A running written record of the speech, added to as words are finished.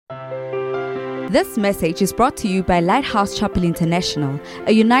This message is brought to you by Lighthouse Chapel International,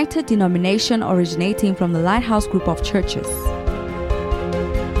 a united denomination originating from the Lighthouse Group of Churches.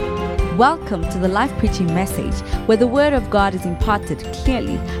 Welcome to the live preaching message, where the Word of God is imparted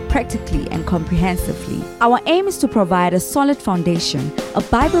clearly, practically, and comprehensively. Our aim is to provide a solid foundation, a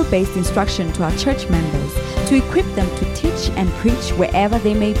Bible-based instruction to our church members to equip them to teach and preach wherever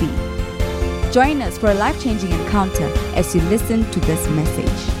they may be. Join us for a life-changing encounter as you listen to this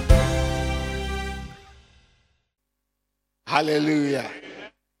message. Hallelujah.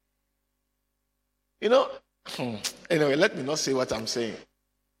 Anyway, let me not say what I'm saying.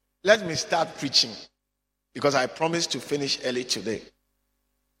 Let me start preaching, because I promised to finish early today.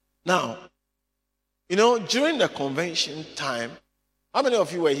 Now, during the convention time, how many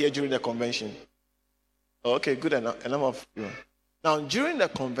of you were here during the convention? Okay, good enough. Enough of you. Now, during the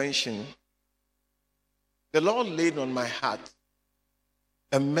convention, the Lord laid on my heart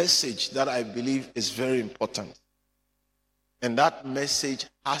a message that I believe is very important. And that message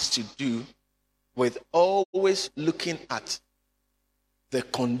has to do with always looking at the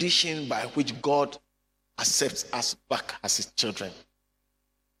condition by which God accepts us back as his children.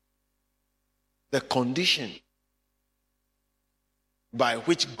 The condition by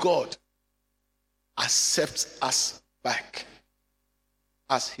which God accepts us back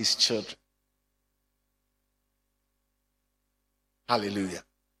as his children. Hallelujah.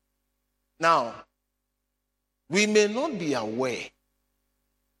 Now, we may not be aware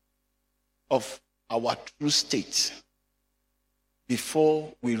of our true state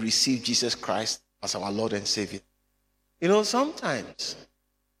before we receive Jesus Christ as our Lord and Savior. Sometimes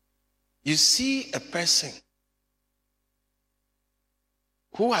you see a person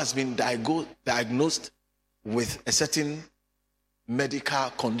who has been diagnosed with a certain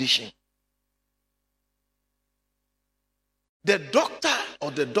medical condition. The doctor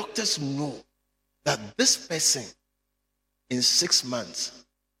or the doctors know that this person in 6 months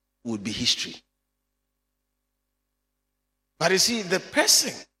would be history. But you see, the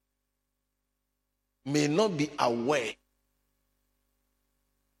person may not be aware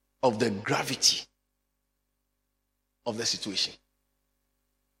of the gravity of the situation.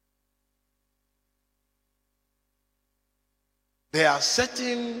 There are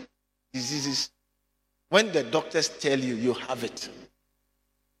certain diseases, when the doctors tell you you have it,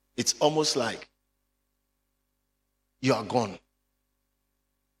 it's almost like you are gone.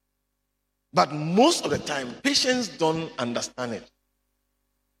 But most of the time, patients don't understand it.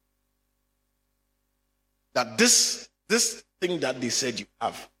 That this thing that they said you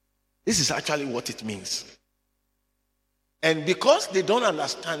have, this is actually what it means. And because they don't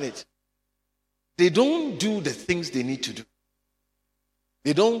understand it, they don't do the things they need to do.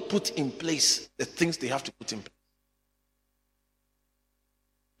 They don't put in place the things they have to put in place.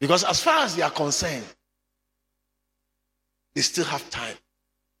 Because as far as they are concerned, they still have time.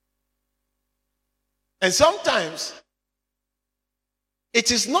 And sometimes,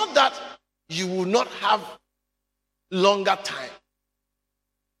 it is not that you will not have longer time,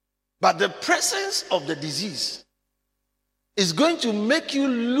 but the presence of the disease is going to make you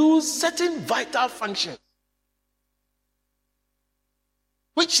lose certain vital functions,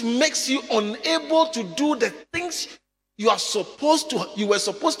 which makes you unable to do the things you were supposed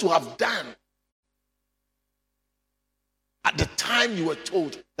to have done at the time you were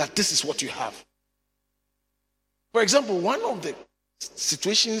told that this is what you have. For example, one of the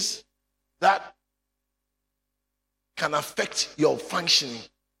situations that can affect your functioning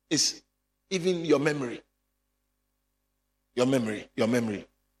is even your memory. Your memory.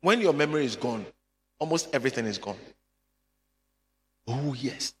 When your memory is gone, almost everything is gone. Oh,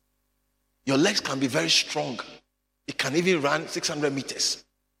 yes. Your legs can be very strong. It can even run 600 meters.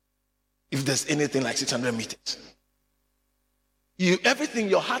 If there's anything like 600 meters.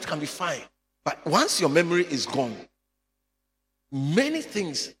 Your heart can be fine. But once your memory is gone, many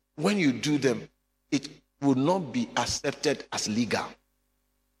things, when you do them, it will not be accepted as legal.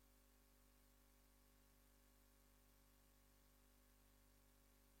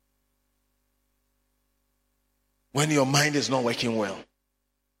 When your mind is not working well.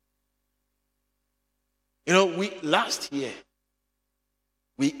 Last year,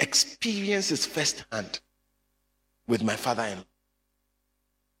 we experienced it firsthand with my father-in-law,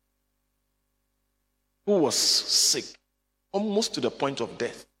 who was sick, almost to the point of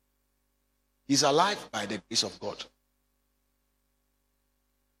death. He's alive by the grace of God.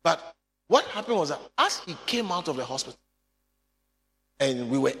 But what happened was that as he came out of the hospital and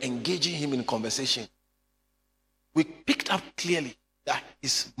we were engaging him in conversation, we picked up clearly that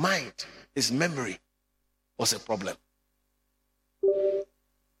his mind, his memory was a problem.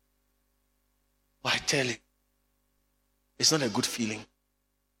 tell you, it's not a good feeling.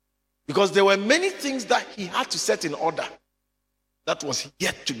 Because there were many things that he had to set in order that was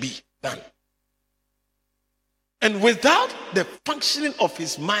yet to be done. And without the functioning of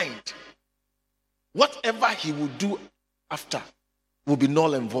his mind, whatever he would do after will be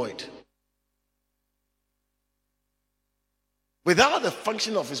null and void. Without the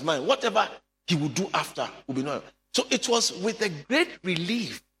function of his mind, whatever he would do after will be null. So it was with a great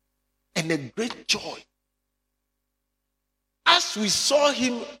relief and a great joy as we saw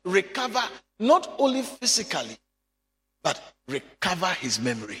him recover not only physically, but recover his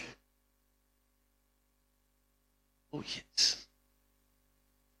memory. Oh, yes.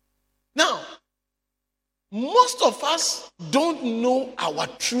 Now, most of us don't know our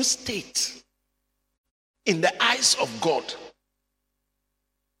true state in the eyes of God.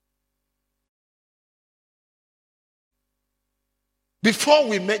 Before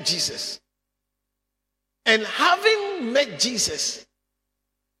we met Jesus. And having met Jesus,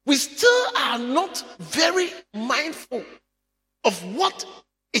 we still are not very mindful of what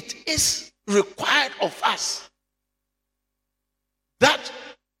it is required of us, that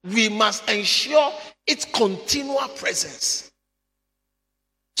we must ensure its continual presence.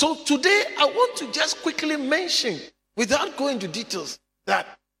 So today I want to just quickly mention, without going into details, that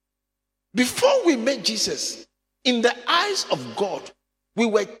before we met Jesus, in the eyes of God, we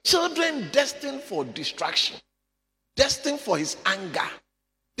were children destined for destruction, destined for his anger,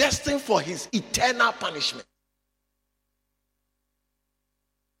 destined for his eternal punishment.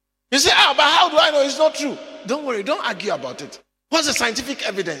 You say, but how do I know it's not true? Don't worry, don't argue about it. What's the scientific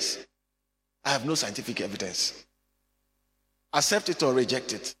evidence? I have no scientific evidence. Accept it or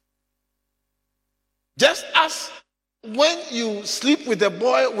reject it. Just as when you sleep with a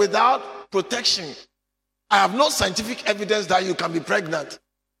boy without protection, I have no scientific evidence that you can be pregnant.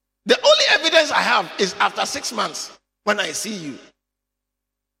 The only evidence I have is after 6 months when I see you.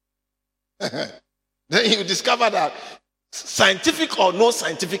 Then you discover that scientific or no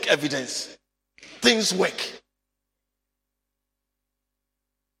scientific evidence, things work.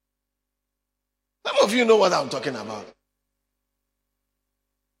 Some of you know what I'm talking about.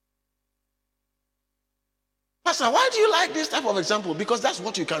 Pastor, why do you like this type of example? Because that's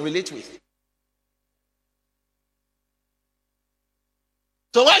what you can relate with.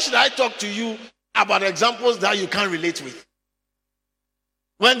 So why should I talk to you about examples that you can't relate with?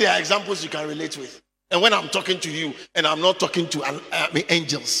 When there are examples you can relate with. And when I'm talking to you and I'm not talking to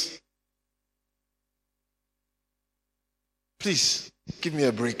angels. Please, give me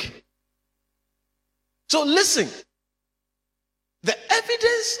a break. So listen. The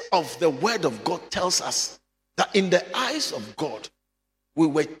evidence of the word of God tells us that in the eyes of God, we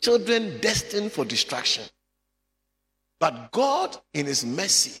were children destined for destruction. But God, in his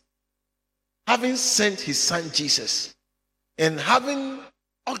mercy, having sent his son Jesus and having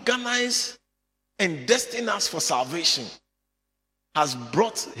organized and destined us for salvation, has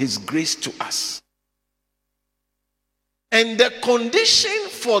brought his grace to us. And the condition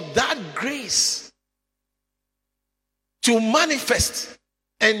for that grace to manifest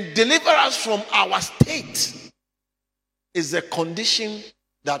and deliver us from our state is the condition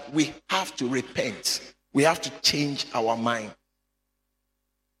that we have to repent. We have to change our mind.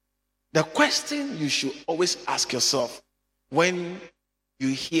 The question you should always ask yourself when you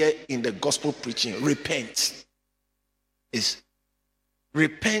hear in the gospel preaching, repent, is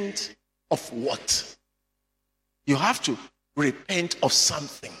repent of what? You have to repent of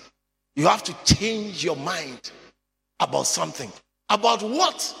something. You have to change your mind about something. About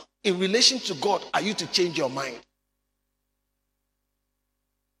what in relation to God are you to change your mind?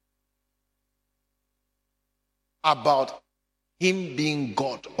 About him being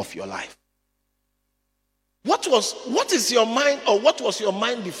God of your life. What is your mind, or what was your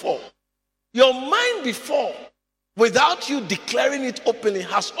mind before? Your mind before, without you declaring it openly,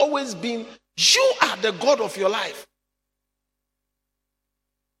 has always been, you are the God of your life.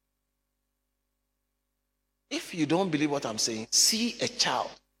 If you don't believe what I'm saying, see a child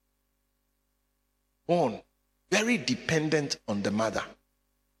born very dependent on the mother,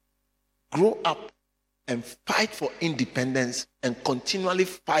 grow up and fight for independence and continually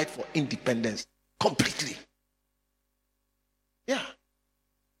fight for independence completely. Yeah.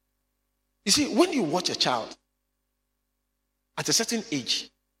 You see, when you watch a child at a certain age,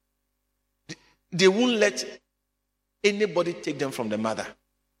 they won't let anybody take them from the mother.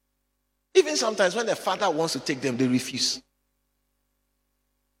 Even sometimes when the father wants to take them, they refuse.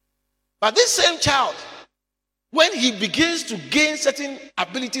 But this same child, when he begins to gain certain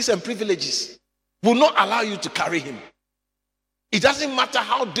abilities and privileges, will not allow you to carry him. It doesn't matter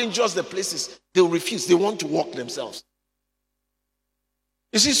how dangerous the place is, they'll refuse. They want to walk themselves.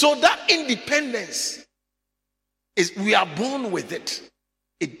 You see, so that independence is, we are born with it.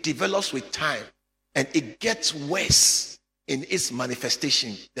 It develops with time, and it gets worse in its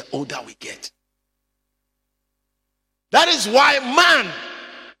manifestation the older we get. That is why man,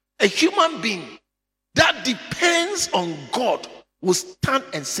 a human being that depends on God, will stand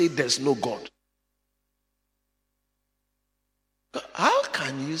and say there's no God. How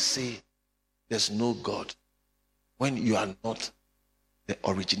can you say there's no God when you are not the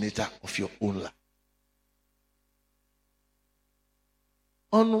originator of your own life?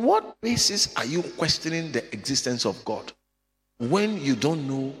 On what basis are you questioning the existence of God when you don't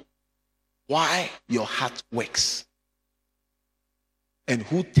know why your heart works? And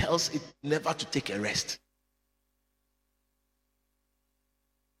who tells it never to take a rest?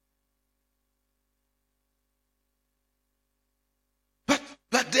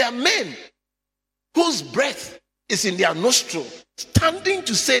 But there are men whose breath is in their nostril, standing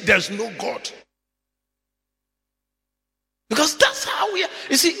to say there's no God. Because that's how we are.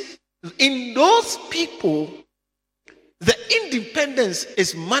 You see, in those people, the independence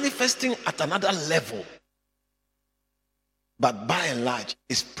is manifesting at another level. But by and large,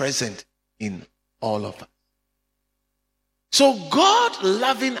 is present in all of us. So God,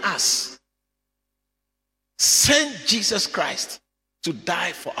 loving us, sent Jesus Christ to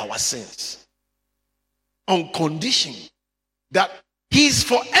die for our sins, on condition that He's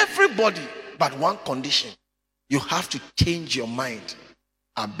for everybody, but one condition: you have to change your mind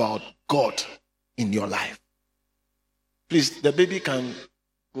about God in your life. Please, the baby can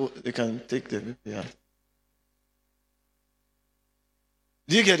go. They can take the baby out.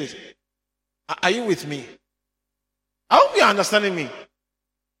 Do you get it? Are you with me? I hope you are understanding me.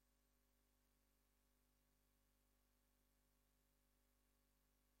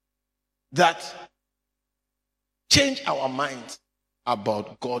 That change our minds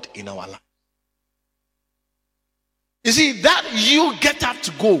about God in our life. You see, that you get up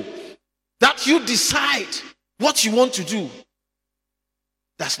to go, that you decide what you want to do,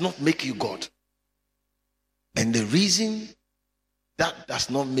 does not make you God. And the reason that does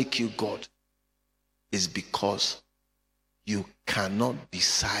not make you God is because you cannot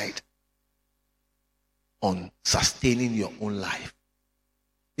decide on sustaining your own life.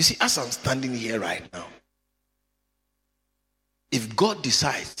 You see, as I'm standing here right now, if God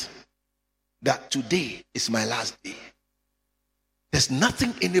decides that today is my last day, there's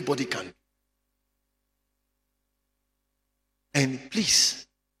nothing anybody can do. And please,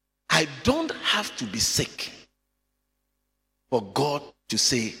 I don't have to be sick for God to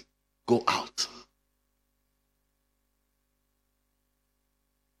say, go out.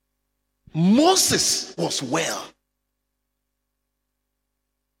 Moses was well.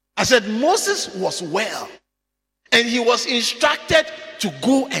 I said Moses was well, and he was instructed to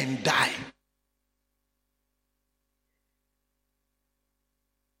go and die.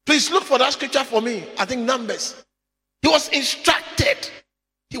 Please look for that scripture for me. I think Numbers. He was instructed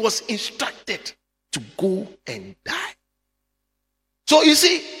to go and die. So you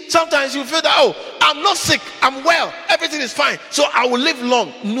see, sometimes you feel that, oh, I'm not sick, I'm well, everything is fine, so I will live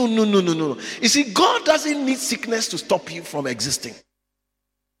long. No. You see, God doesn't need sickness to stop you from existing.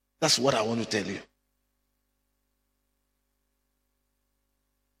 That's what I want to tell you.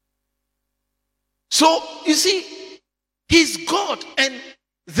 So, you see, He's God, and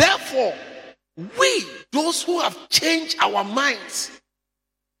therefore, we, those who have changed our minds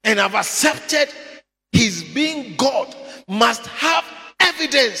and have accepted His being God, must have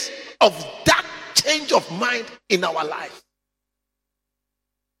evidence of that change of mind in our life.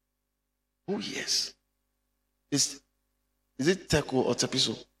 Oh, yes. Is it Teko or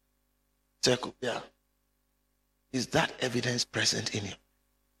Tepiso? Teko, yeah. Is that evidence present in you?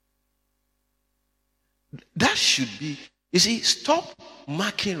 That should be. You see, stop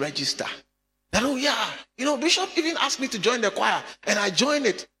marking register. That, oh yeah, Bishop even asked me to join the choir, and I joined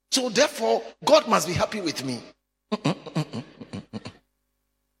it. So therefore, God must be happy with me.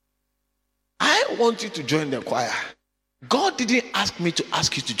 I want you to join the choir. God didn't ask me to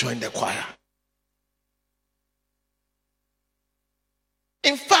ask you to join the choir.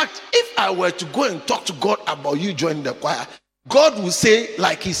 In fact, if I were to go and talk to God about you joining the choir, God will say,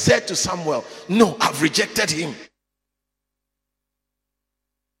 like He said to Samuel, no, I've rejected him.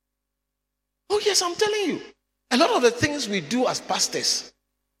 Oh yes, I'm telling you. A lot of the things we do as pastors,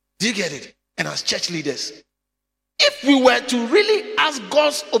 do you get it? And as church leaders, if we were to really ask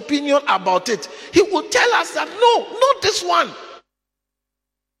God's opinion about it, He would tell us that no, not this one.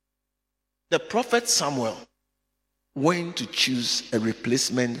 The prophet Samuel went to choose a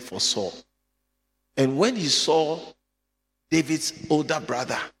replacement for Saul. And when he saw David's older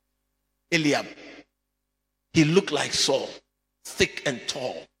brother, Eliab, he looked like Saul, thick and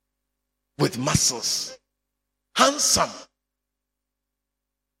tall, with muscles, handsome.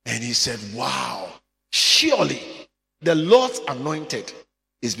 And he said, wow, surely the Lord's anointed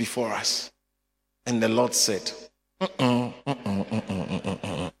is before us. And the Lord said,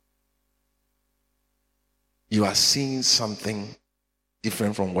 you are seeing something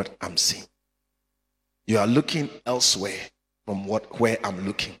different from what I'm seeing. You are looking elsewhere from where I'm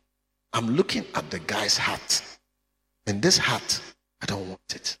looking. I'm looking at the guy's heart. And this heart, I don't want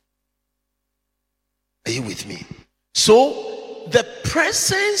it. Are you with me? So, the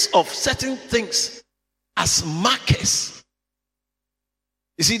presence of certain things as markers.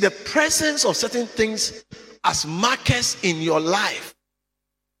 You see, the presence of certain things as markers in your life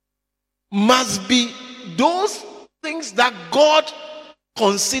must be those things that God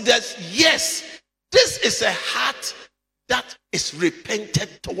considers, yes, this is a heart that is repented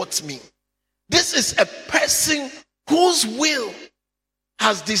towards me. This is a person whose will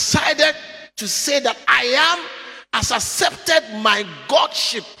has decided to say that has accepted my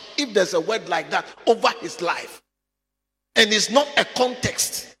Godship, if there's a word like that, over his life. And it's not a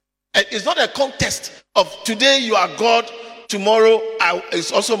context. It's not a contest of today you are God, tomorrow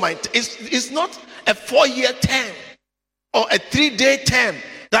it's also my. It's not a 4-year term or a 3-day term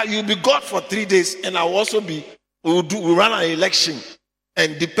that you'll be God for 3 days and I'll also be. We'll run an election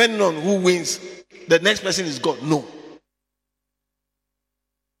and depending on who wins, the next person is God. No.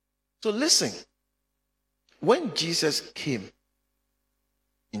 So listen, when Jesus came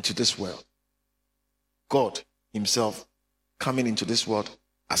into this world, God himself coming into this world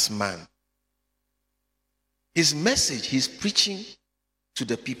as man, his message he's preaching to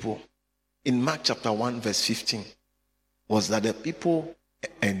the people in Mark chapter 1 verse 15 was that the people,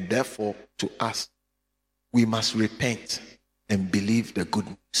 and therefore to us, we must repent and believe the good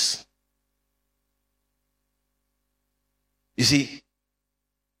news. You see,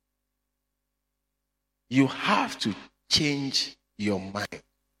 you have to change your mind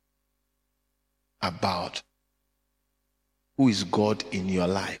about who is God in your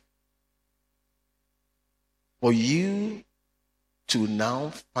life. For you to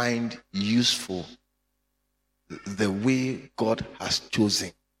now find useful the way God has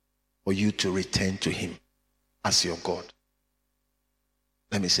chosen for you to return to him as your God.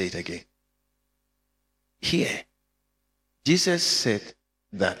 Let me say it again. Here, Jesus said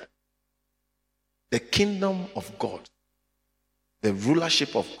that the kingdom of God, the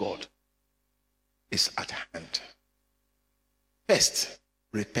rulership of God is at hand. First,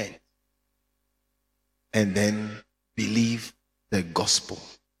 repent. And then believe the gospel.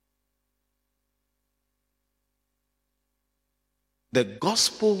 The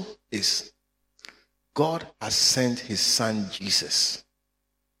gospel is God has sent his son Jesus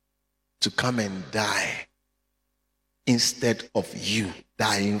to come and die instead of you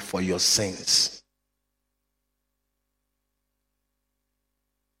dying for your sins.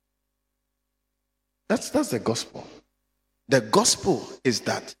 That's the gospel. The gospel is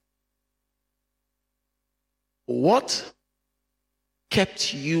that what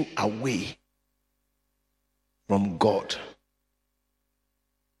kept you away from God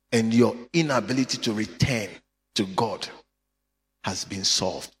and your inability to return to God has been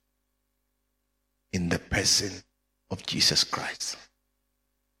solved in the person of Jesus Christ.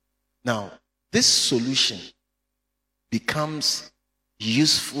 Now, this solution becomes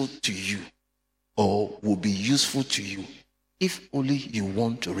useful to you, or will be useful to you if only you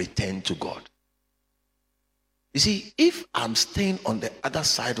want to return to God. You see, if I'm staying on the other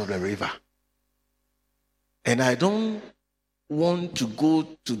side of the river and I don't want to go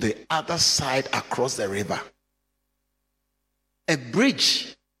to the other side across the river, a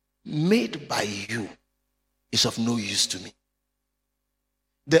bridge made by you is of no use to me.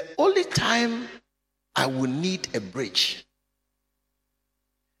 The only time I will need a bridge,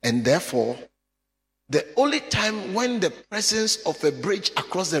 and therefore the only time when the presence of a bridge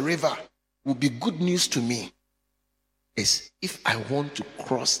across the river will be good news to me, is if I want to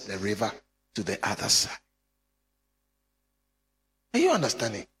cross the river to the other side. Are you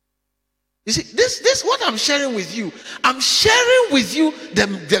understanding? You see, this what I'm sharing with you. I'm sharing with you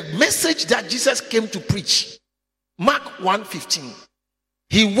the message that Jesus came to preach. Mark 1:15.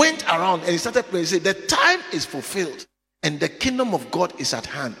 He went around and he started praying. He said, the time is fulfilled and the kingdom of God is at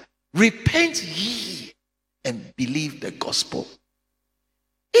hand. Repent ye and believe the gospel.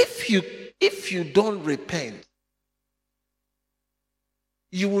 If you don't repent,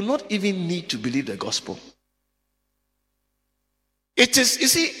 you will not even need to believe the gospel. It is, you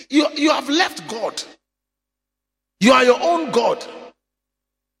see, you have left God. You are your own God.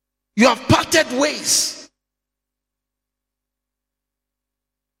 You have parted ways.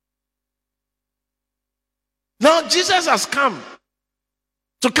 Now Jesus has come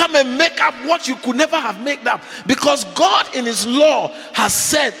to come and make up what you could never have made up, because God in his law has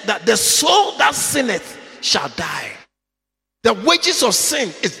said that the soul that sinneth shall die. The wages of sin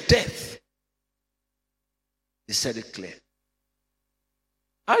is death. He said it clear.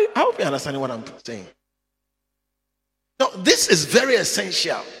 I hope you understand what I'm saying. Now, this is very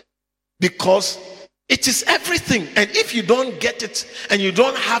essential because it is everything. And if you don't get it and you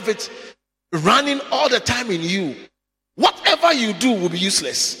don't have it running all the time in you, whatever you do will be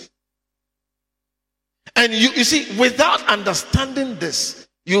useless. And you see, without understanding this,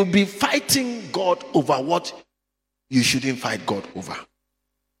 you'll be fighting God over what you shouldn't fight God over.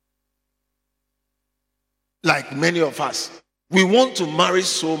 Like many of us, we want to marry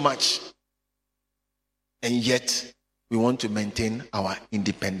so much, and yet we want to maintain our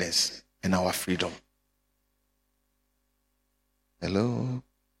independence and our freedom. Hello?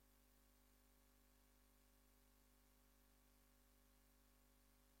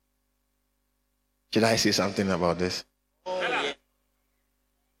 Should I say something about this?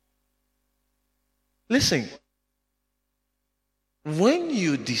 Listen, when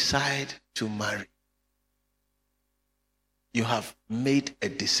you decide to marry, you have made a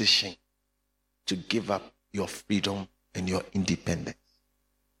decision to give up your freedom and your independence.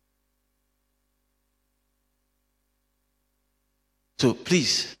 So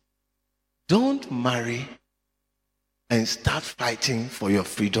please, don't marry and start fighting for your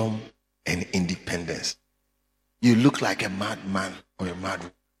freedom and independence. You look like a madman or a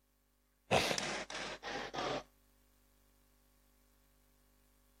madwoman.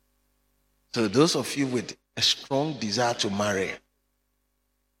 So those of you with a strong desire to marry,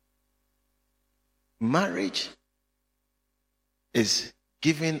 marriage is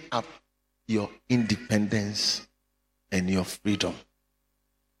giving up your independence and your freedom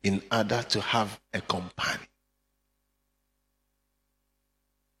in order to have a companion.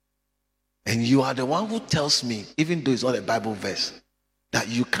 And you are the one who tells me, even though it's not a Bible verse, that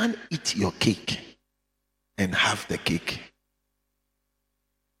you can't eat your cake and have the cake.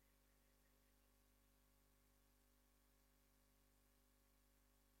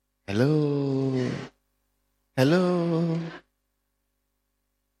 Hello? Hello?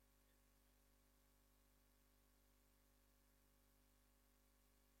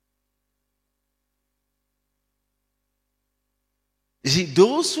 You see,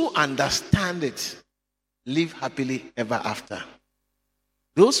 those who understand it live happily ever after.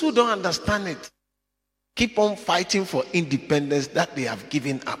 Those who don't understand it keep on fighting for independence that they have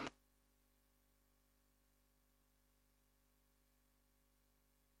given up.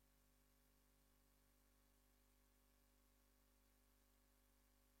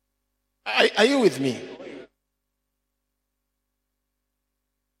 Are you with me?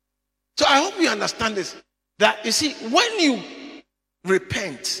 So I hope you understand this. That you see, when you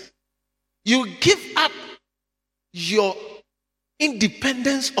repent, you give up your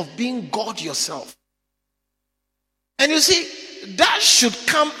independence of being God yourself. And you see, that should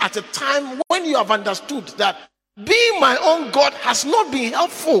come at a time when you have understood that being my own God has not been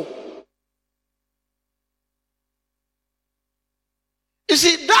helpful. You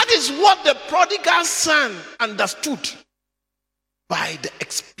see, that is what the prodigal son understood by the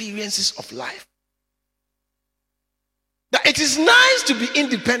experiences of life. That it is nice to be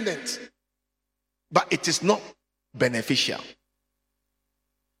independent, but it is not beneficial.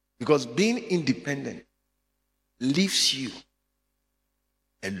 Because being independent leaves you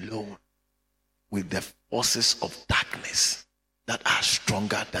alone with the forces of darkness that are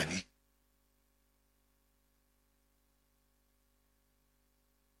stronger than you.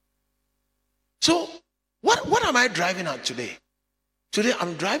 So, what am I driving at today? Today,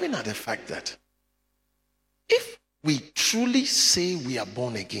 I'm driving at the fact that if we truly say we are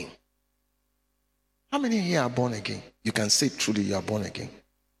born again, how many here are born again? You can say truly you are born again.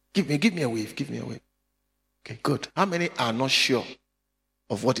 Give me a wave, give me a wave. Okay, good. How many are not sure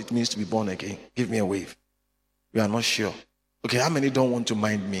of what it means to be born again? Give me a wave. We are not sure. Okay, how many don't want to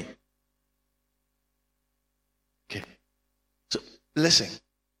mind me? Okay. So, listen.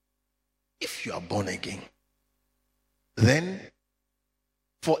 If you are born again, then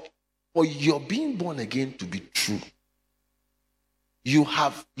for your being born again to be true, you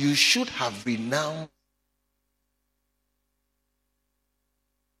should have renounced.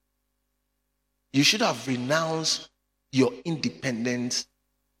 You should have renounced your independence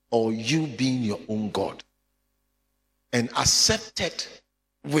or you being your own God. and accepted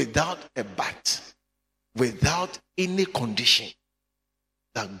without a but, without any condition,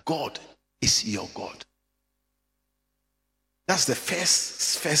 that God is your God. That's the first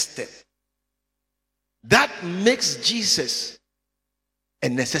step. That makes Jesus a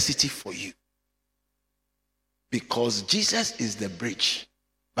necessity for you, because Jesus is the bridge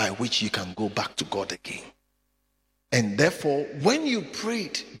by which you can go back to God again. And therefore, when you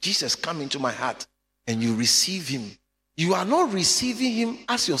prayed, Jesus, come into my heart, and you receive him, you are not receiving him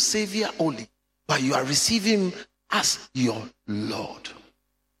as your Savior only, but you are receiving him as your Lord.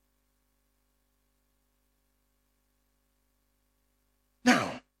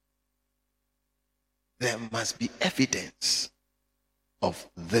 Now, there must be evidence of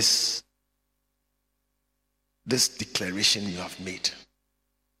this declaration you have made,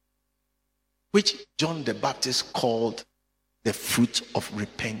 which John the Baptist called the fruit of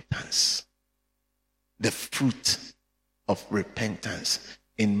repentance. The fruit of repentance.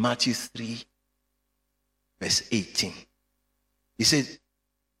 In Matthew 3, verse 18. He said,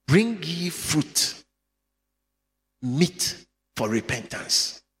 bring ye fruit, meet for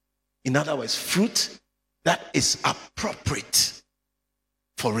repentance. In other words, fruit that is appropriate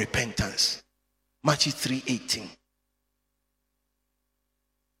for repentance. Matthew 3:18.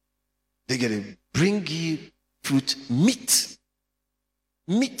 They get it. Bring ye fruit, meat.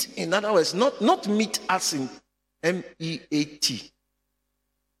 Meat, in other words, not meat as in MEAT,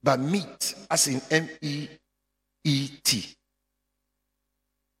 but meat as in MEET.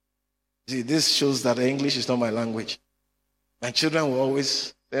 See, this shows that English is not my language. My children will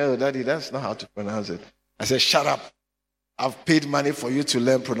always say, oh, Daddy, that's not how to pronounce it. I said, shut up. I've paid money for you to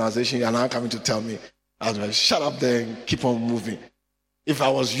learn pronunciation. You are now coming to tell me. I was like, shut up there and keep on moving. If I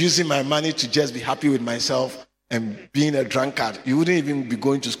was using my money to just be happy with myself and being a drunkard, you wouldn't even be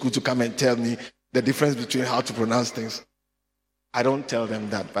going to school to come and tell me the difference between how to pronounce things. I don't tell them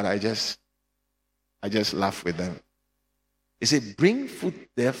that, but I just laugh with them. He said, bring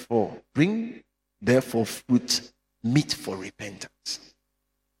therefore fruit meet for repentance.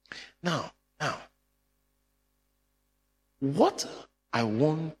 Now, what I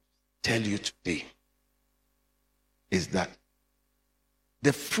want to tell you today is that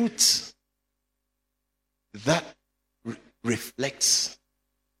the fruit that reflects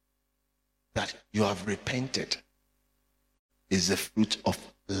that you have repented is the fruit of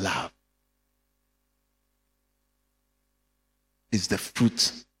love. Is the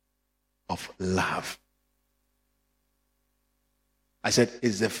fruit of love. I said,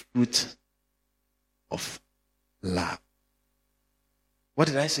 is the fruit of love. What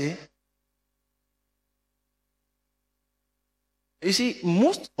did I say? You see,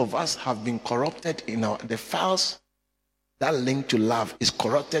 most of us have been corrupted in the files that link to love is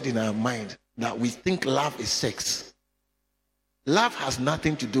corrupted in our mind, that we think love is sex. Love has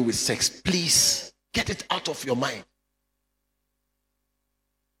nothing to do with sex. Please get it out of your mind.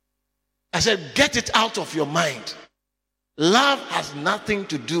 I said, get it out of your mind. Love has nothing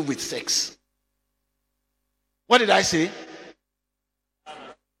to do with sex. What did I say?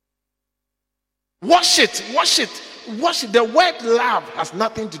 Wash it. The word love has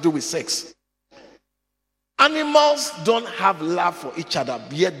nothing to do with sex. Animals don't have love for each other,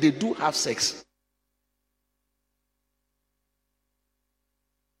 yet they do have sex.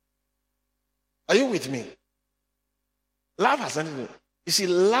 Are you with me? Love has nothing to do. You see,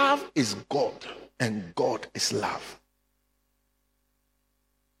 love is God, and God is love.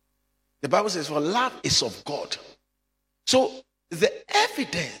 The Bible says, well, love is of God. So the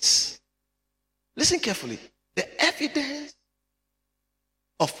evidence, listen carefully, the evidence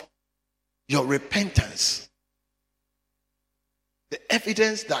of your repentance, the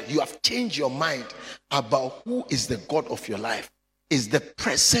evidence that you have changed your mind about who is the God of your life, is the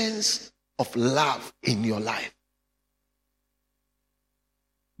presence of love in your life.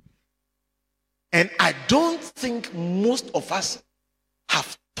 And I don't think most of us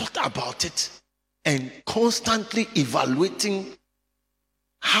have thought about it and constantly evaluating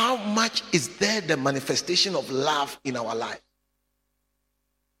how much is there the manifestation of love in our life.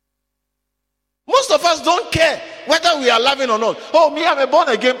 Most of us don't care whether we are loving or not. Oh, me, I'm a born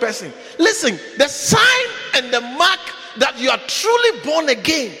again person. Listen, the sign and the mark that you are truly born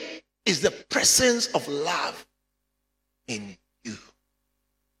again is the presence of love in you.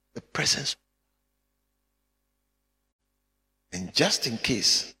 The presence. And just in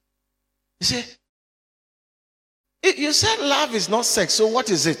case, you say, you said love is not sex, so what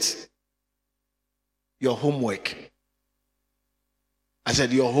is it? Your homework. I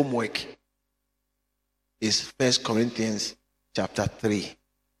said your homework is 1 Corinthians chapter 3,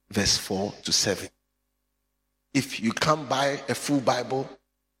 verse 4 to 7. If you can't buy a full Bible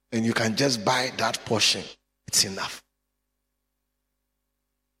and you can just buy that portion, it's enough.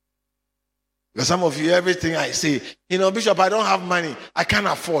 Because some of you, everything I say, Bishop, I don't have money, I can't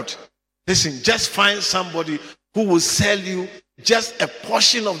afford. Listen, just find somebody who will sell you just a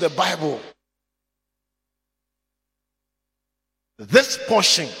portion of the Bible. This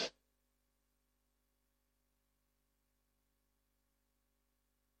portion.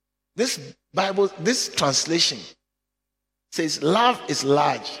 This Bible, this translation says love is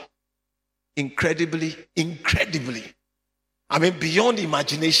large, incredibly. I mean, beyond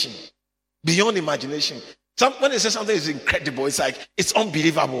imagination. Beyond imagination. When they say something is incredible, it's like, it's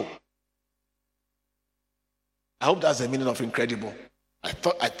unbelievable. I hope that's the meaning of incredible. I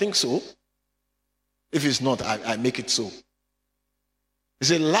think so. If it's not, I make it so. You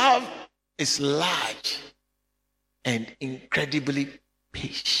see, love is large and incredibly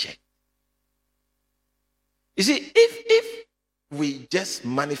patient. You see, if we just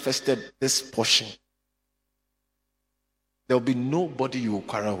manifested this portion, there will be nobody you will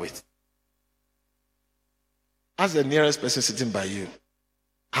quarrel with. Ask the nearest person sitting by you,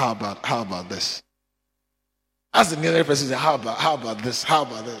 how about this? Ask the nearest person, how about this? How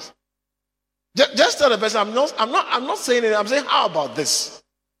about this? Just tell the person, I'm not saying it, I'm saying, how about this?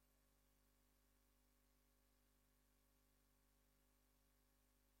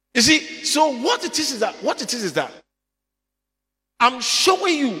 You see, so what it is that I'm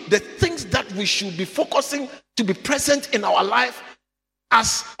showing you the things that we should be focusing to be present in our life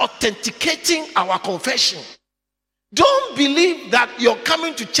as authenticating our confession. Don't believe that your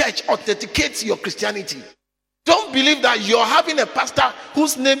coming to church authenticates your Christianity. Don't believe that you're having a pastor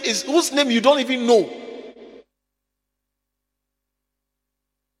whose name you don't even know.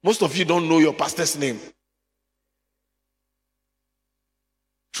 Most of you don't know your pastor's name.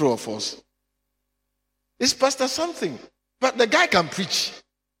 True or false? It's pastor something, but the guy can preach.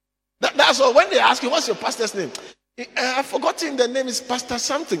 That's all. When they ask you, what's your pastor's name? I've forgotten the name is pastor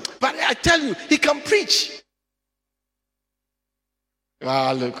something, but I tell you, he can preach.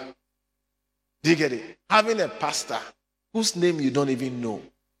 Look. Do you get it? Having a pastor whose name you don't even know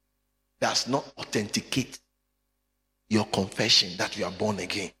does not authenticate your confession that you are born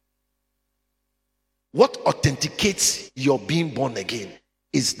again. What authenticates your being born again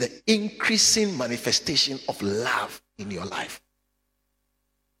is the increasing manifestation of love in your life.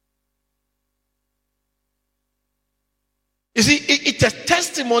 You see, it's a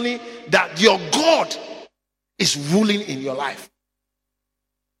testimony that your God is ruling in your life.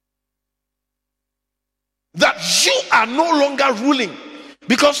 That you are no longer ruling,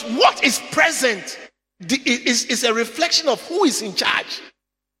 because what is present is a reflection of who is in charge.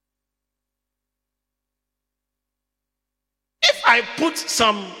 If I put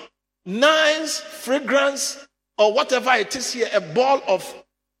some nice fragrance or whatever it is here, a ball of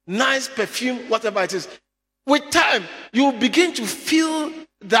nice perfume, whatever it is, with time you begin to feel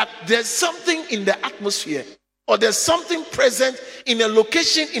that there's something in the atmosphere, or there's something present in a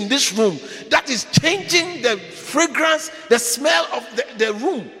location in this room that is changing the fragrance, the smell of the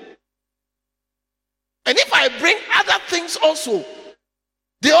room. And if I bring other things also,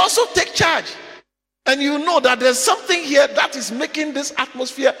 they also take charge. And you know that there's something here that is making this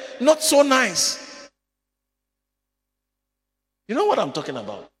atmosphere not so nice. You know what I'm talking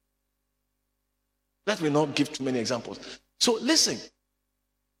about? Let me not give too many examples. So listen,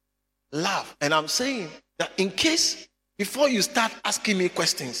 love. And I'm saying that in case, before you start asking me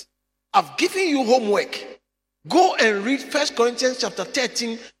questions, I've given you homework. Go and read 1 Corinthians chapter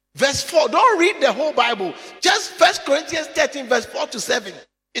 13, verse 4. Don't read the whole Bible. Just 1 Corinthians 13, verse 4 to 7.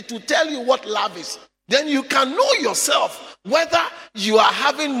 It will tell you what love is. Then you can know yourself whether you are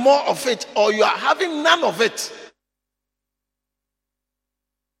having more of it or you are having none of it.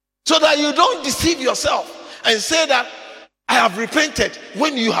 So that you don't deceive yourself and say that I have repented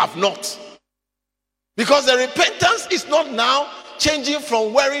when you have not. Because the repentance is not now changing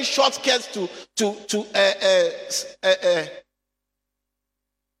from wearing short skirts to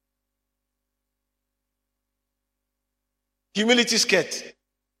humility skirt.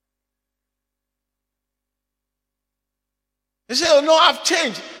 You say, oh no, I've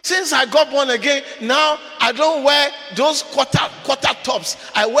changed. Since I got born again, now I don't wear those quarter tops.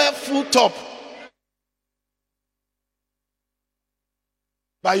 I wear full top.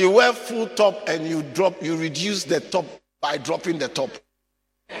 But you wear full top and you reduce the top by dropping the top.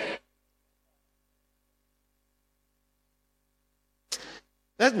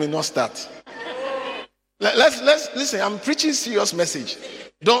 Let me not start. Let's listen. I'm preaching serious message.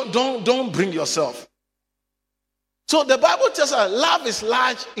 Don't bring yourself. So the Bible tells us love is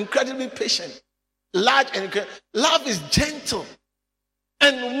large, incredibly patient. large and love is gentle.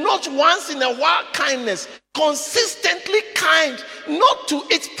 And not once in a while kindness, consistently kind, not to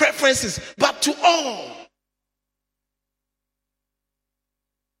its preferences, but to all.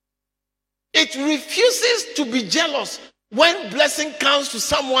 It refuses to be jealous when blessing comes to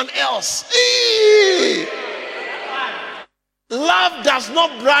someone else. Love does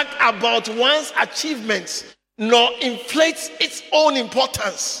not brag about one's achievements, nor inflates its own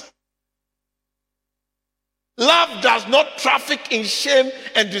importance. Love does not traffic in shame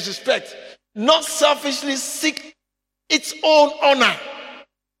and disrespect, not selfishly seek its own honor.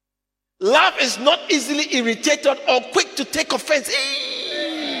 Love is not easily irritated or quick to take offense.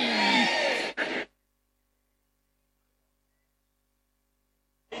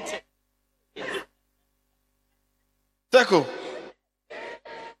 Teko,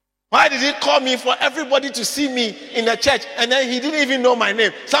 why did he call me for everybody to see me in the church and then he didn't even know my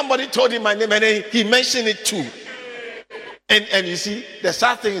name? Somebody told him my name and then he mentioned it too. And you see, the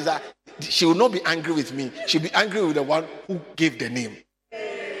sad thing is that she will not be angry with me. She'll be angry with the one who gave the name.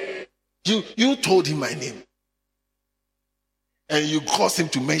 You told him my name. And you caused him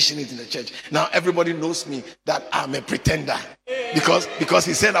to mention it in the church. Now everybody knows me that I'm a pretender. Because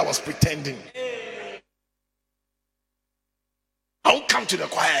he said I was pretending. I won't come to the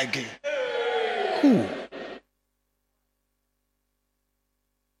choir again. Who?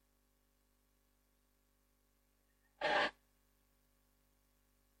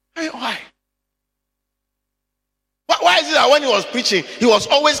 Why? Why is it that when he was preaching, he was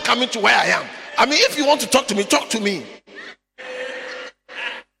always coming to where I am? I mean, if you want to talk to me, talk to me.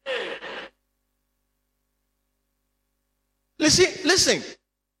 Listen.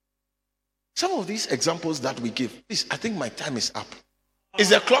 Some of these examples that we give, please, I think my time is up. Is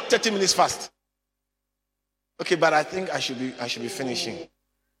the clock 30 minutes fast? Okay, but I think I should be finishing.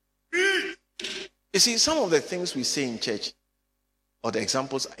 You see, some of the things we say in church, or the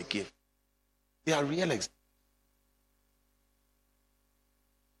examples I give, they are real examples.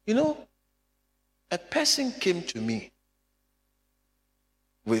 You know, a person came to me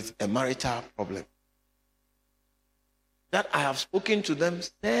with a marital problem that I have spoken to them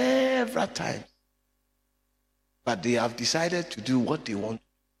several times, but they have decided to do what they want.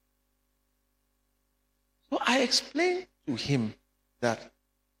 So I explained to him that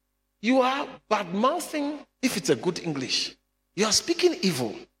you are bad-mouthing, if it's a good English. You are speaking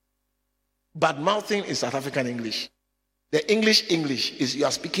evil. Bad-mouthing is South African English. The English is you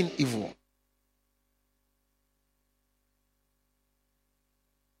are speaking evil.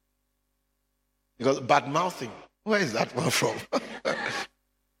 Because bad-mouthing, where is that one from?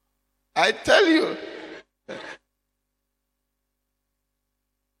 I tell you.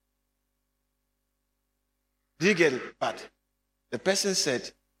 Do you get it? But the person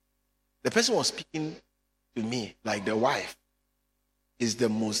was speaking to me like the wife is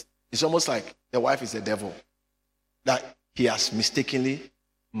it's almost like the wife is the devil that he has mistakenly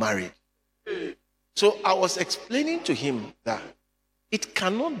married. So I was explaining to him that it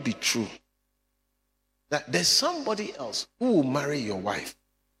cannot be true that there's somebody else who will marry your wife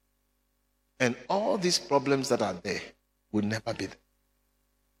and all these problems that are there will never be there.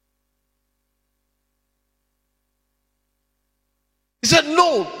 He said,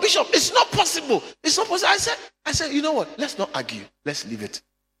 no, Bishop, it's not possible. It's not possible. I said, you know what? Let's not argue. Let's leave it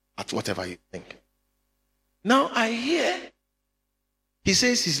at whatever you think. Now I hear he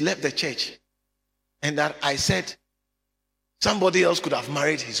says he's left the church and that I said somebody else could have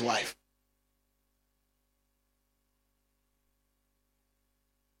married his wife.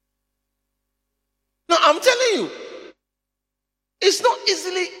 No, I'm telling you, it's not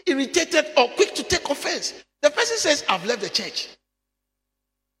easily irritated or quick to take offense. The person says, I've left the church.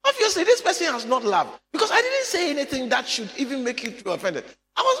 Obviously, this person has not loved. Because I didn't say anything that should even make you feel offended.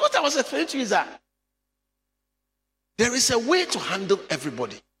 What I was explaining to you is that there is a way to handle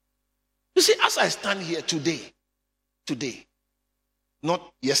everybody. You see, as I stand here today,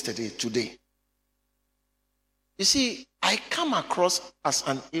 not yesterday, today. You see, I come across as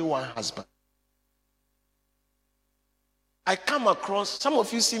an A1 husband. I come across, some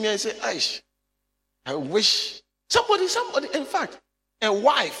of you see me and say, Aish, I wish somebody, in fact, a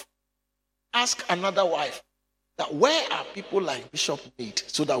wife ask another wife that where are people like Bishop Mead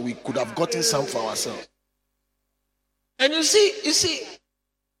so that we could have gotten some for ourselves. And you see,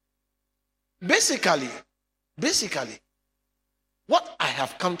 basically, what I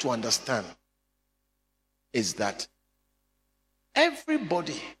have come to understand is that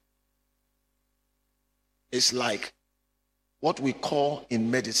everybody is like what we call in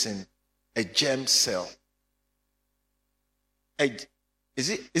medicine a germ cell. Is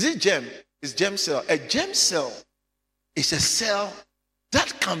it germ? is germ cell. A germ cell is a cell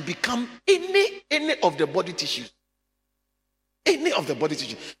that can become any of the body tissues. Any of the body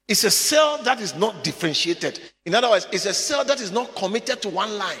tissue. It's a cell that is not differentiated. In other words, it's a cell that is not committed to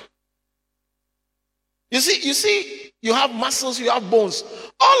one line. You see, you have muscles, you have bones.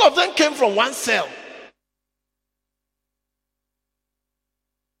 All of them came from one cell.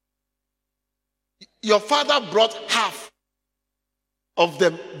 Your father brought half of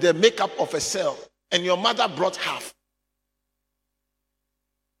the makeup of a cell, and your mother brought half.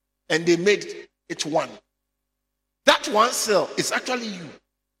 And they made it one. That one cell is actually you.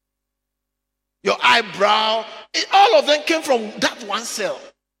 Your eyebrow, all of them came from that one cell.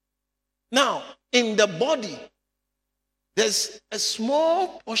 Now, in the body, there's a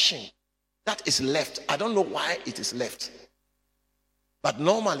small portion that is left. I don't know why it is left. But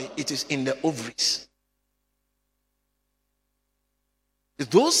normally, it is in the ovaries.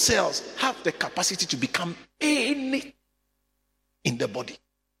 Those cells have the capacity to become any in the body.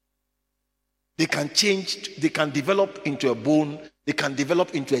 They can change, they can develop into a bone, they can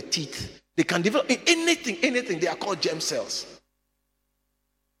develop into a teeth, they can develop anything. They are called germ cells.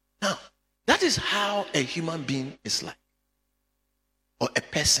 Now, that is how a human being is like, or a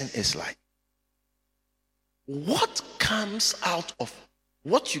person is like. What comes out of,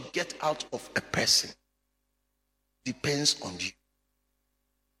 what you get out of a person depends on you.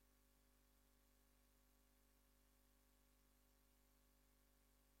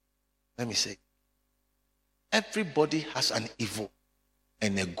 Let me say, everybody has an evil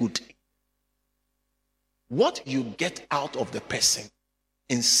and a good. What you get out of the person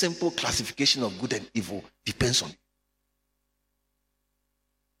in simple classification of good and evil depends on you.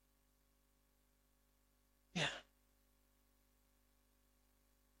 Yeah.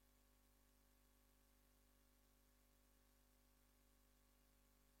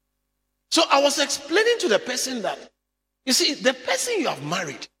 So I was explaining to the person that, you see, the person you have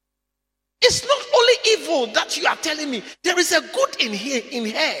married, it's not only evil that you are telling me. There is a good in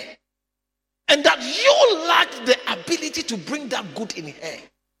her. And that you lack the ability to bring that good in her.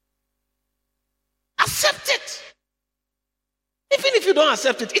 Accept it. Even if you don't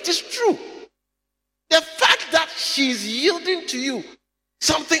accept it, it is true. The fact that she's yielding to you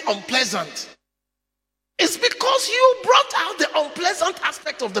something unpleasant is because you brought out the unpleasant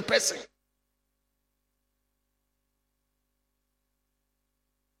aspect of the person.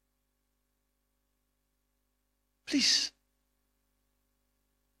 Please.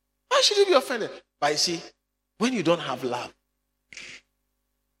 Why should you be offended? But you see, when you don't have love,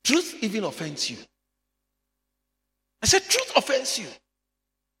 truth even offends you. I said truth offends you.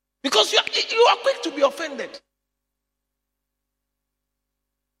 Because you are quick to be offended.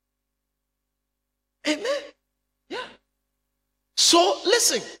 Amen? Yeah. So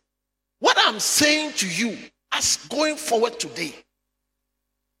listen, what I'm saying to you as going forward today,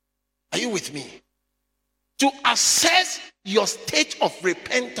 are you with me? To assess your state of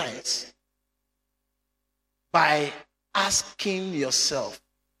repentance by asking yourself,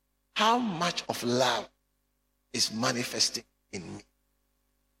 how much of love is manifesting in me?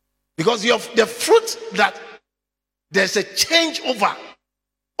 Because the fruit that there's a changeover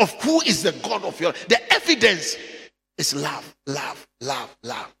of who is the God of your life, the evidence is love, love, love,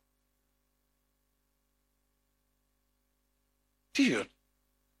 love. Period.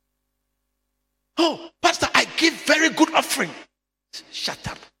 Oh, Pastor, I give very good offering. Shut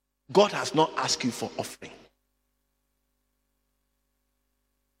up. God has not asked you for offering.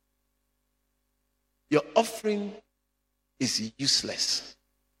 Your offering is useless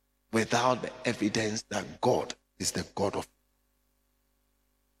without the evidence that God is the God of.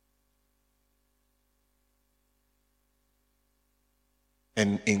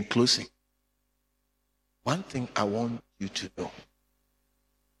 And in closing, one thing I want you to know,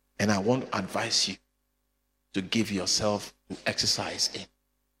 and I want to advise you to give yourself to exercise in,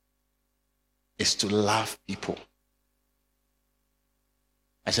 is to love people.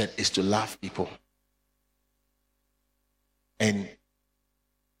 I said, is to love people. And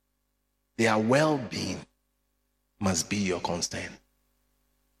their well-being must be your concern.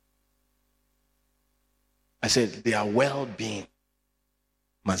 I said, their well-being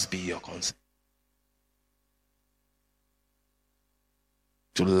must be your concern.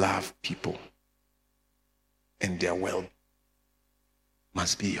 To love people and their well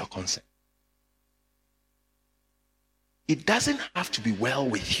must be your concern. It doesn't have to be well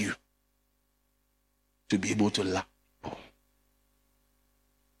with you to be able to love people.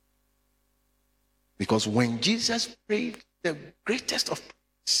 Because when Jesus prayed the greatest of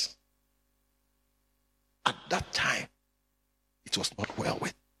prayers, at that time, it was not well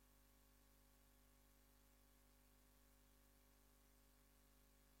with him.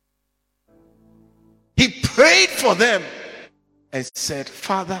 prayed for them and said,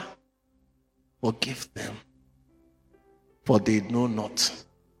 Father, forgive them, for they know not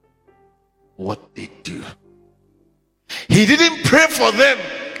what they do. He didn't pray for them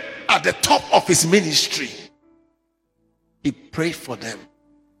at the top of his ministry. He prayed for them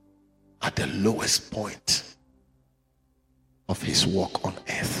at the lowest point of his walk on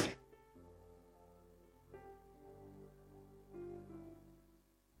earth.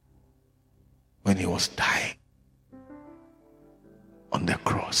 When he was dying on the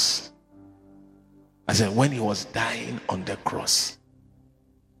cross. I said, when he was dying on the cross,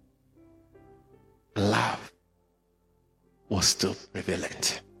 love was still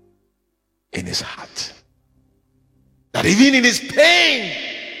prevalent in his heart. That even in his pain,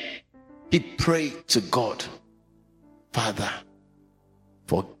 he prayed to God, Father,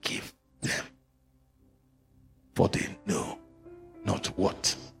 forgive them, for they know not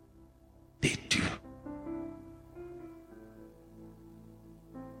what they do.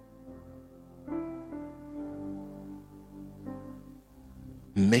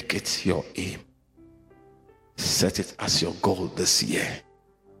 Make it your aim. Set it as your goal this year.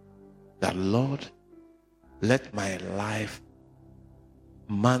 That, Lord, let my life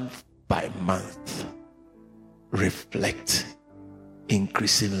month by month reflect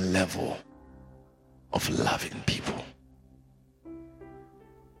increasing level of loving people.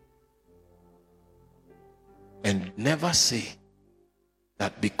 And never say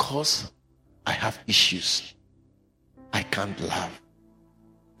that because I have issues, I can't love.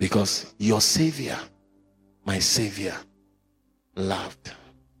 Because your Savior, my Savior, loved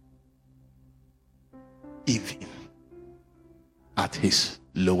even at his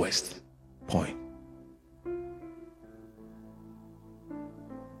lowest point.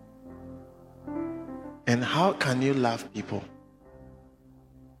 And how can you love people?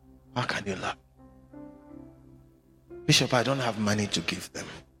 How can you love? Bishop, I don't have money to give them.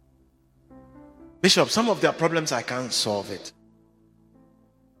 Bishop, some of their problems I can't solve it.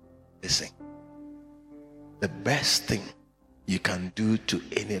 Listen, the best thing you can do to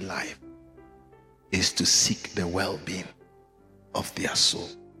any life is to seek the well-being of their soul.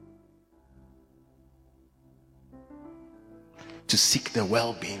 To seek the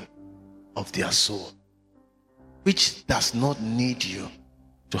well-being of their soul, which does not need you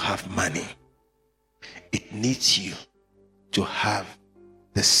to have money. It needs you to have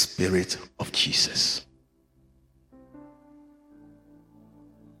the Spirit of Jesus.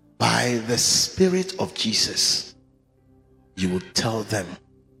 By the Spirit of Jesus, you will tell them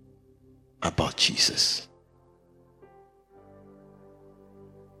about Jesus.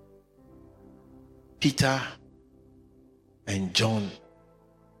 Peter and John,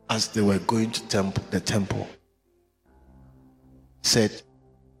 as they were going to the temple, said,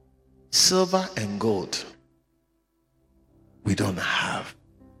 silver and gold we don't have,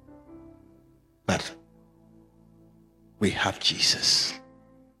 but we have Jesus.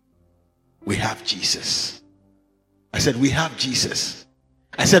 We have Jesus. I said, we have Jesus.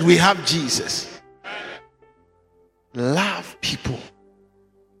 I said, we have Jesus. Love people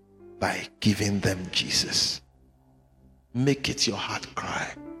by giving them Jesus. Make it your heart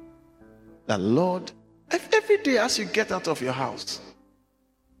cry that, Lord, every day as you get out of your house,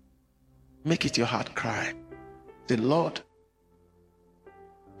 make it your heart cry. Say, Lord,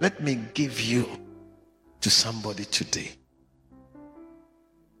 let me give you to somebody today.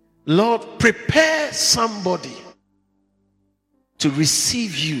 Lord, prepare somebody to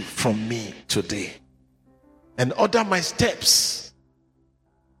receive you from me today, and order my steps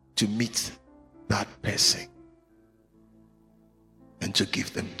to meet that person and to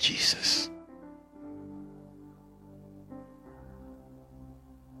give them Jesus.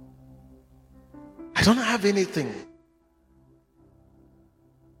 I don't have anything.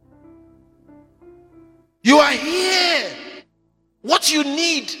 You are here. What you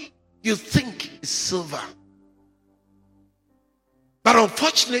need, you think, is silver. But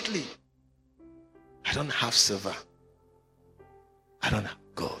unfortunately, I don't have silver. I don't have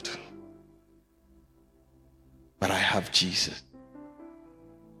gold. But I have Jesus.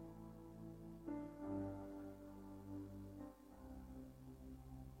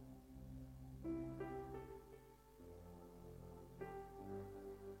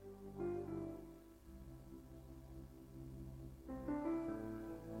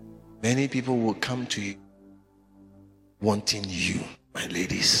 Many people will come to you wanting you, my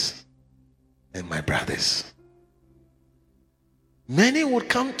ladies and my brothers. Many would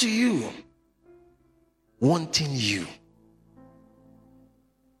come to you wanting you.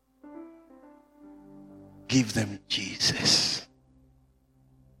 Give them Jesus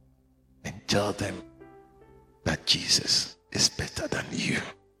and tell them Jesus is better than you.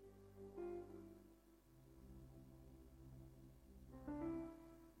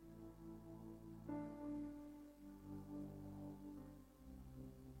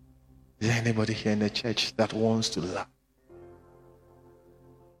 Is there anybody here in the church that wants to love?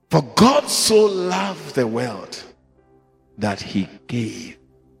 For God so loved the world that he gave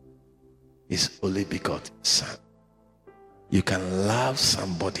his only begotten Son. You can love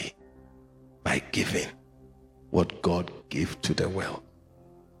somebody by giving what God gave to the world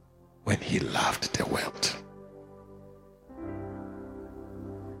when he loved the world.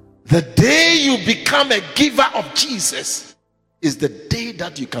 The day you become a giver of Jesus is the day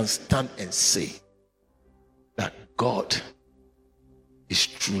that you can stand and say that God is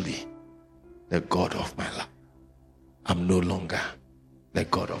truly the God of my life. I'm no longer the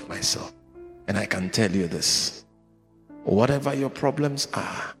God of myself. And I can tell you this: whatever your problems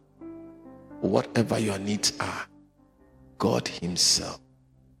are, whatever your needs are, God himself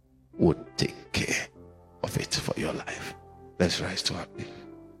would take care of it for your life. Let's rise to our feet.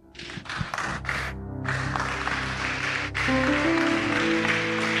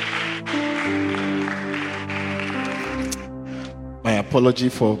 My apology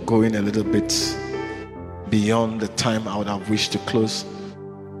for going a little bit beyond the time I would have wished to close.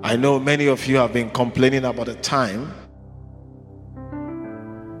 I know many of you have been complaining about the time.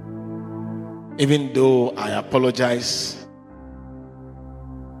 Even though I apologize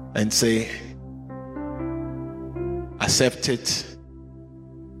and say, accept it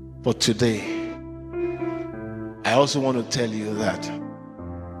for today, I also want to tell you that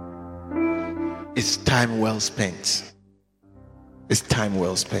it's time well spent. It's time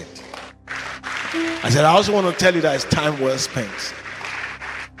well spent. I said, I also want to tell you that it's time well spent.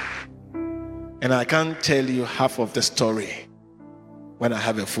 And I can't tell you half of the story when I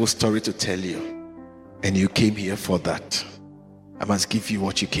have a full story to tell you. And you came here for that. I must give you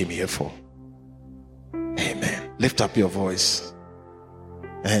what you came here for. Amen. Lift up your voice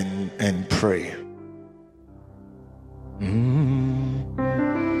and pray.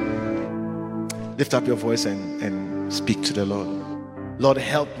 Lift up your voice and speak to the Lord. Lord,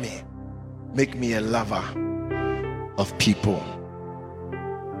 help me. Make me a lover of people.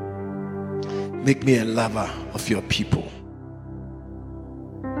 Make me a lover of your people.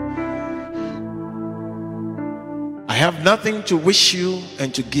 I have nothing to wish you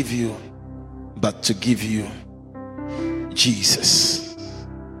and to give you, but to give you Jesus.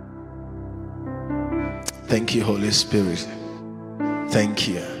 Thank you, Holy Spirit. Thank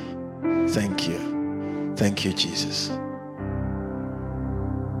you. Thank you. Thank you, Jesus.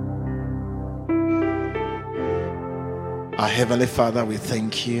 Our Heavenly Father, we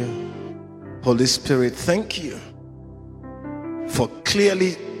thank you. Holy Spirit, thank you for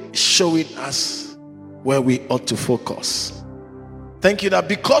clearly showing us where we ought to focus. Thank you that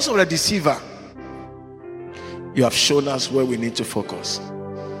because of the deceiver, you have shown us where we need to focus.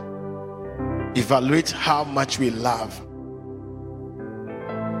 Evaluate how much we love.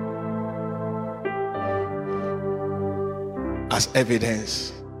 As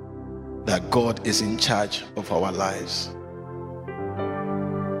evidence that God is in charge of our lives.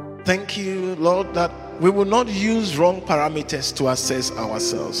 Thank you, Lord, that we will not use wrong parameters to assess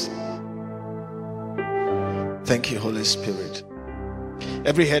ourselves. Thank you, Holy Spirit.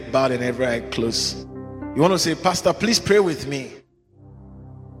 Every head bowed and every eye closed. You want to say, Pastor, please pray with me.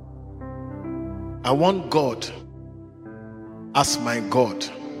 I want God as my God.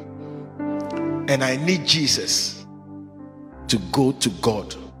 And I need Jesus to go to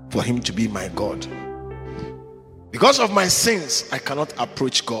God for him to be my God. Because of my sins, I cannot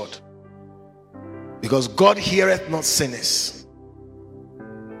approach God. Because God heareth not sinners.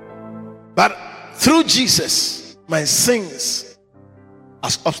 But through Jesus, my sins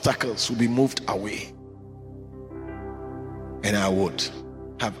as obstacles will be moved away. And I would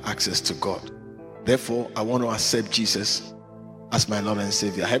have access to God. Therefore, I want to accept Jesus as my Lord and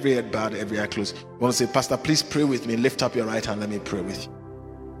Savior. Every head bowed, every eye closed. You want to say, Pastor, please pray with me. Lift up your right hand. Let me pray with you.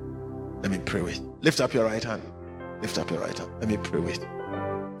 Let me pray with you. Lift up your right hand. Lift up your right hand. Let me pray with you.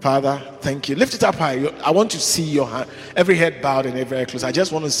 Father, thank you. Lift it up high. I want to see your hand. Every head bowed and every eye closed. I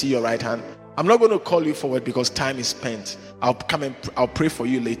just want to see your right hand. I'm not going to call you forward because time is spent. I'll come and I'll pray for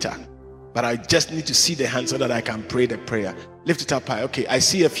you later. But I just need to see the hand so that I can pray the prayer. Lift it up high. Okay, I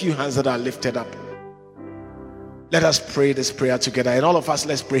see a few hands that are lifted up. Let us pray this prayer together. And all of us,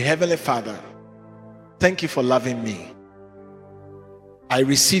 let's pray. Heavenly Father, thank you for loving me. I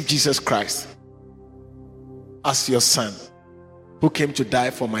receive Jesus Christ as your Son who came to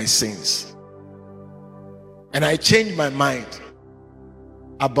die for my sins. And I changed my mind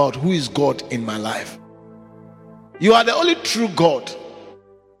about who is God in my life. You are the only true God,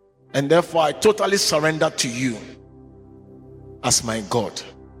 and therefore I totally surrender to you as my God.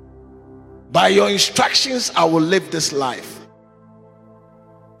 By your instructions I will live this life,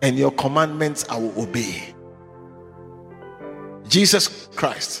 and your commandments I will obey. Jesus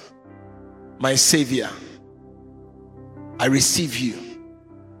Christ, my Savior, I receive you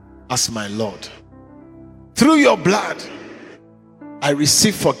as my Lord. Through your blood, I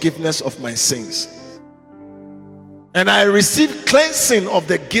receive forgiveness of my sins, and I receive cleansing of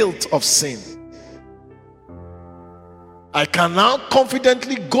the guilt of sin. I can now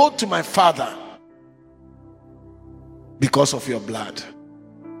confidently go to my Father because of your blood.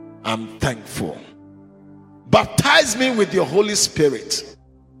 I'm thankful. Baptize me with your Holy Spirit,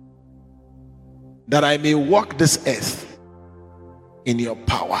 that I may walk this earth in your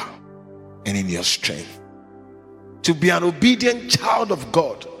power and in your strength, to be an obedient child of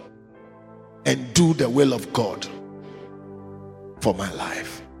God and do the will of God for my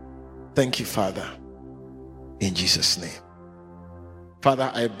life. Thank you, Father, in Jesus' name.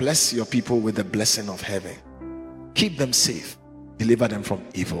 Father, I bless your people with the blessing of heaven. Keep them safe, deliver them from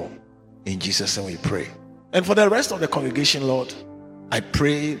evil. In Jesus' name we pray. And for the rest of the congregation, Lord, I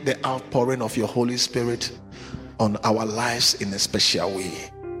pray the outpouring of your Holy Spirit on our lives in a special way.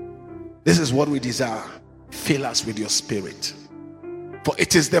 This is what we desire. Fill us with your Spirit, for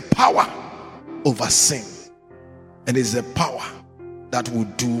it is the power over sin, and it is the power that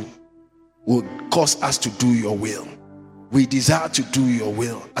will cause us to do your will. We desire to do your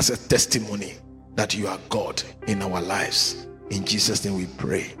will as a testimony that you are God in our lives. In Jesus' name we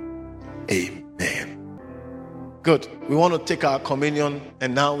pray. Amen. Good. We want to take our communion,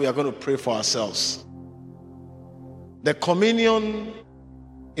 and now we are going to pray for ourselves. The communion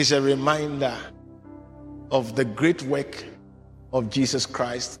is a reminder of the great work of Jesus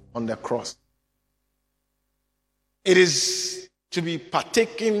Christ on the cross. It is to be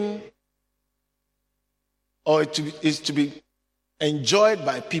partaken, or is to be enjoyed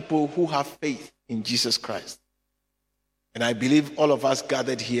by people who have faith in Jesus Christ. And I believe all of us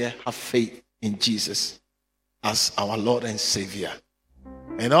gathered here have faith in Jesus as our Lord and Savior.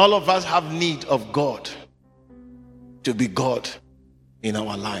 And all of us have need of God to be God in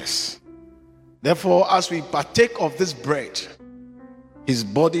our lives. Therefore, as we partake of this bread, his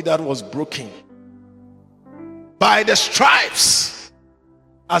body that was broken, by the stripes,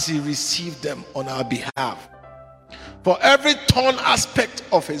 as he received them on our behalf, for every torn aspect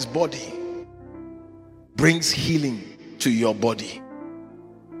of his body brings healing to your body.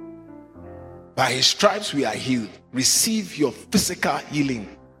 By his stripes we are healed. Receive your physical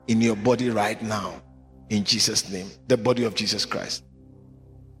healing in your body right now, in Jesus' name, the body of Jesus Christ.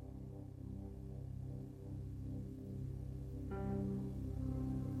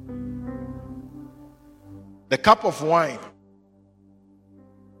 The cup of wine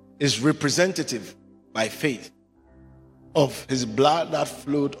is representative by faith of his blood that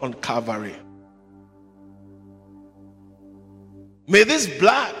flowed on Calvary. May this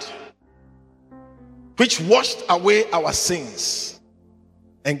blood, which washed away our sins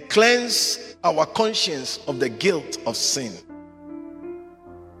and cleansed our conscience of the guilt of sin,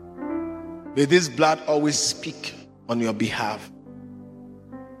 may this blood always speak on your behalf.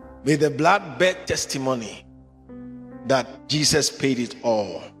 May the blood bear testimony that Jesus paid it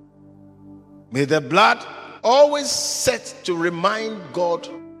all. May the blood always set to remind God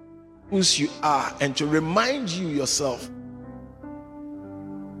whose you are, and to remind you yourself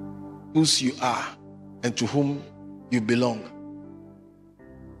whose you are and to whom you belong.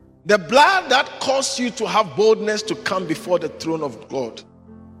 The blood that caused you to have boldness to come before the throne of God,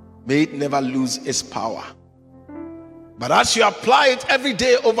 may it never lose its power. But as you apply it every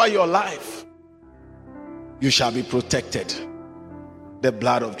day over your life, you shall be protected. The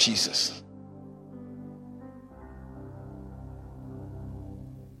blood of Jesus.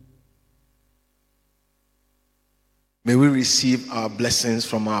 May we receive our blessings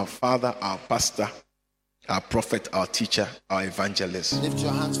from our Father, our pastor, our prophet, our teacher, our evangelist. Lift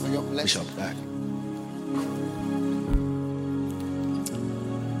your hands for your blessing. Bishop Dag.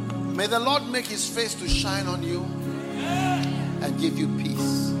 May the Lord make his face to shine on you and give you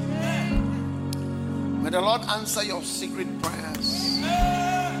peace. May the Lord answer your secret prayers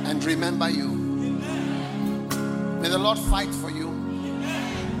and remember you. May the Lord fight for you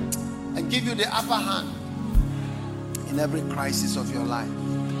and give you the upper hand in every crisis of your life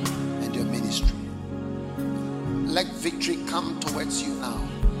and your ministry. Let victory come towards you now.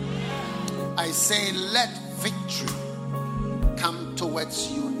 I say, let victory come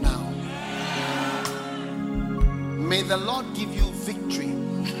towards you now. May the Lord give you victory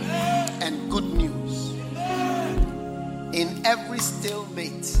and good news In every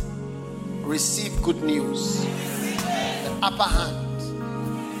stalemate, receive good news. The upper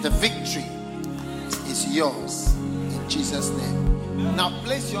hand, the victory is yours in Jesus' name. Now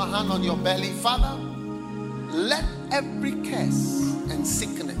place your hand on your belly. Father, let every curse and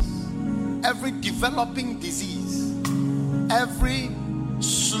sickness, every developing disease, every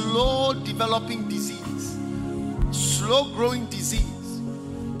slow developing disease, slow growing disease,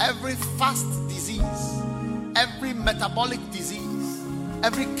 every fast disease, every metabolic disease,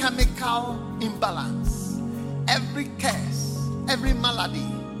 every chemical imbalance, every curse, every malady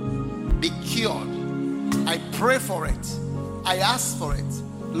be cured. I pray for it. I ask for it.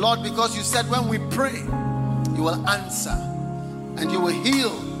 Lord, because you said when we pray, you will answer and you will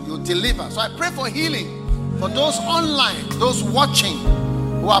heal, you will deliver. So I pray for healing for those online, those watching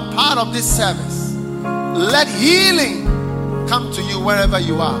who are part of this service. Let healing come to you wherever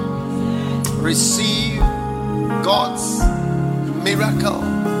you are. Receive God's miracle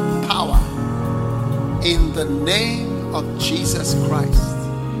power in the name of Jesus Christ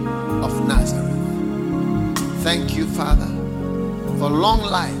of Nazareth. Thank you, Father, for long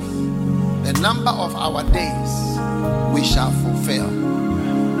life. The number of our days we shall fulfill.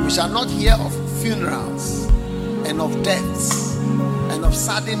 We shall not hear of funerals and of deaths and of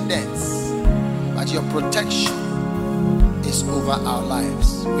sudden deaths, but your protection is over our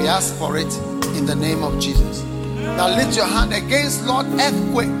lives. We ask for it in the name of Jesus. Now lift your hand against, Lord,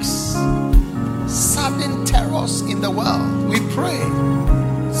 earthquakes, sudden terrors in the world. We pray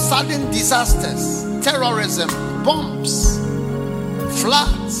sudden disasters, terrorism, bombs,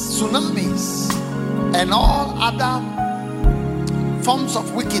 floods, tsunamis, and all other forms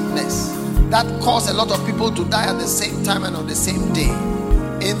of wickedness that cause a lot of people to die at the same time and on the same day.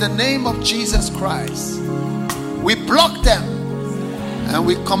 In the name of Jesus Christ, we block them and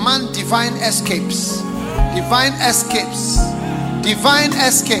we command divine escapes. Divine escapes. Divine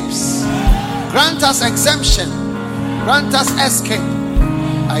escapes. Grant us exemption. Grant us escape.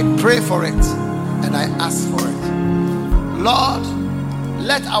 I pray for it and I ask for it. Lord,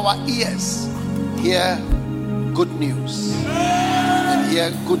 let our ears hear good news and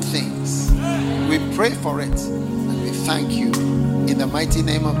hear good things. We pray for it and we thank you in the mighty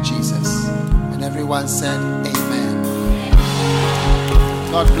name of Jesus. And everyone said, Amen.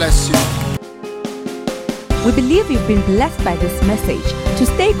 God bless you. We believe you've been blessed by this message. To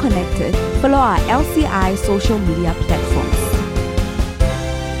stay connected, follow our LCI social media platforms.